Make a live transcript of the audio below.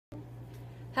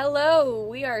Hello,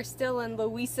 we are still in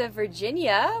Louisa,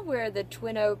 Virginia, where the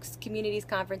Twin Oaks Communities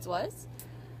Conference was.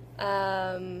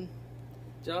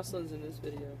 Jocelyn's in this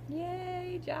video.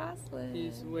 Yay, Jocelyn.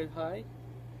 He's wave hi.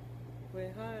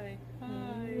 Wave hi.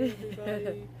 Hi,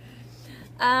 everybody.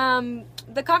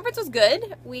 The conference was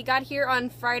good. We got here on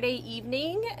Friday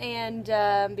evening, and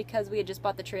because we had just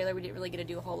bought the trailer, we didn't really get to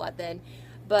do a whole lot then.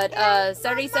 But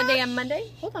Saturday, Sunday, and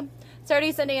Monday,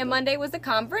 Saturday, Sunday, and Monday was the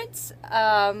conference.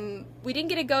 We didn't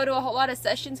get to go to a whole lot of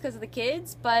sessions because of the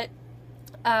kids, but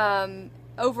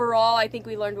overall, I think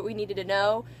we learned what we needed to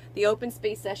know. The open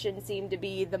space session seemed to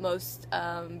be the most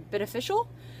beneficial.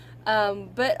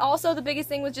 But also the biggest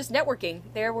thing was just networking.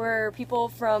 There were people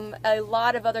from a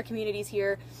lot of other communities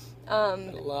here. A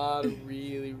lot of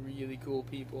really, really cool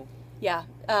people. Yeah,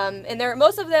 and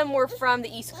most of them were from the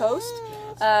East Coast.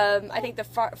 I think the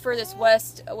furthest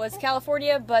west was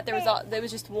California, but there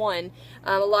was just one.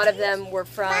 A lot of them were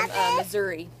from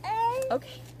Missouri.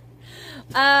 Okay.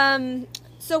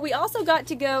 So we also got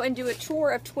to go and do a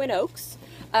tour of Twin Oaks.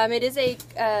 It is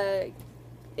a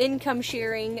income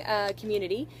sharing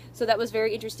community, so that was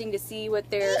very interesting to see what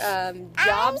their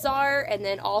jobs are, and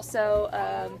then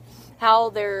also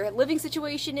how their living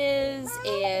situation is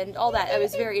and all that. It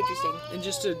was very interesting. And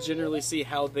just to generally see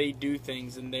how they do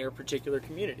things in their particular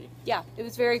community. Yeah, it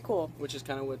was very cool. Which is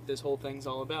kind of what this whole thing's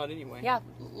all about anyway. Yeah,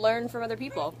 learn from other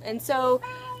people. And so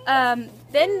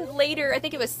then later, I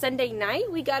think it was Sunday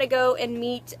night, we got to go and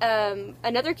meet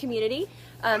another community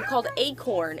called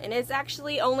Acorn, and it's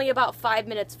actually only about 5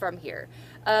 minutes from here.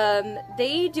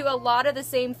 They do a lot of the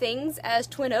same things as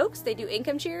Twin Oaks. They do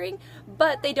income sharing,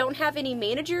 but they don't have any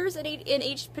managers in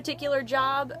each particular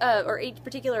job or each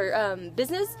particular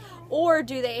business, or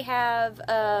do they have,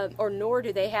 nor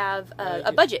do they have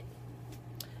a budget.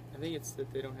 I think it's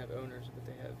that they don't have owners, but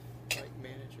they have like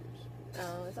managers.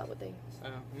 Oh, is that what they?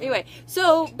 Anyway,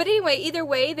 either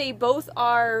way, they both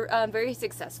are very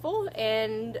successful,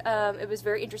 and it was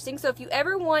very interesting. So if you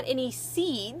ever want any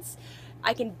seeds,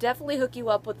 I can definitely hook you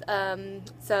up with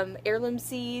some heirloom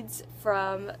seeds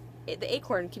from the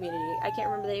Acorn community. I can't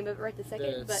remember the name of it right this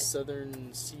second. But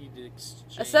Southern Seed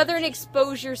Exchange. A Southern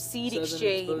Exposure Seed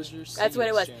Exchange. That's what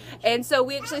it was. And so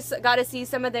we actually got to see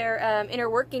some of their inner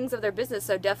workings of their business,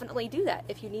 so definitely do that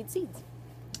if you need seeds.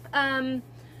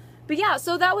 But yeah,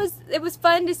 so it was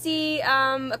fun to see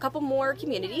a couple more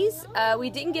communities. We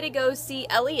didn't get to go see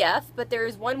LEF, but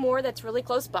there's one more that's really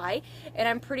close by, and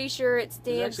I'm pretty sure it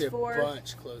stands for... There's actually a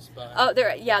bunch close by. Oh,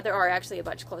 there are actually a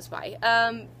bunch close by.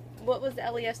 What was the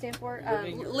LEF stand for?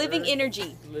 Living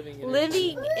Energy.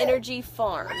 Living Energy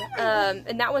Farm.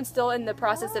 And that one's still in the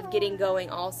process of getting going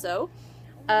also.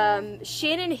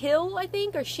 Shannon Hill, I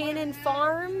think, or Shannon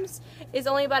Farms, is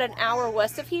only about an hour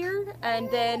west of here. And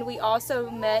then we also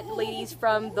met ladies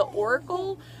from the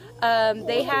Oracle.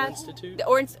 They have Institute?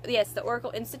 the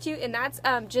Oracle Institute, and that's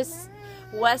just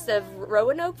west of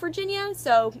Roanoke, Virginia.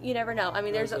 So you never know. I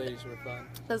mean, those ladies were fun.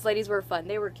 Those ladies were fun.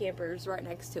 They were campers right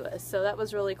next to us, so that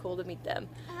was really cool to meet them.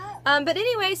 But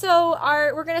anyway, so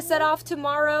we're gonna set off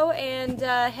tomorrow and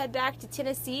head back to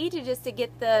Tennessee to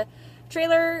get the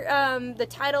trailer, the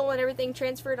title and everything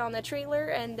transferred on the trailer,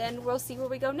 and then we'll see where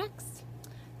we go next.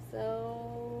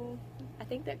 So I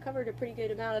think that covered a pretty good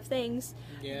amount of things.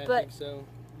 Yeah, I think so.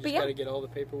 Just got to get all the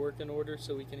paperwork in order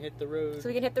so we can hit the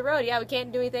road. Yeah, we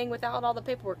can't do anything without all the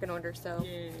paperwork in order. So,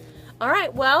 yeah. All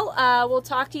right. Well, we'll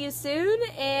talk to you soon,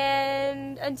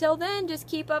 and until then, just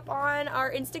keep up on our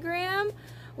Instagram,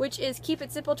 which is Keep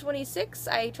It Simple 26.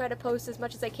 I try to post as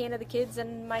much as I can of the kids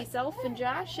and myself and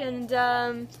Josh,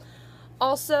 and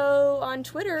also on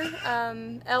Twitter,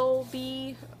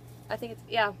 LB, I think it's,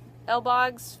 yeah,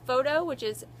 LBog's photo, which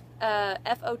is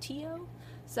FOTO.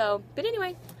 So, but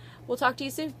anyway, we'll talk to you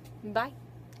soon. Bye.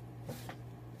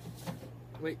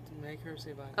 Wait, make her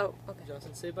say bye. Oh, okay.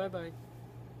 Jocelyn, say bye-bye.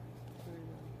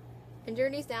 And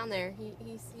Journey's down there.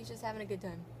 He's just having a good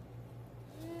time.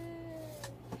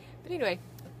 But anyway,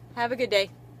 have a good day.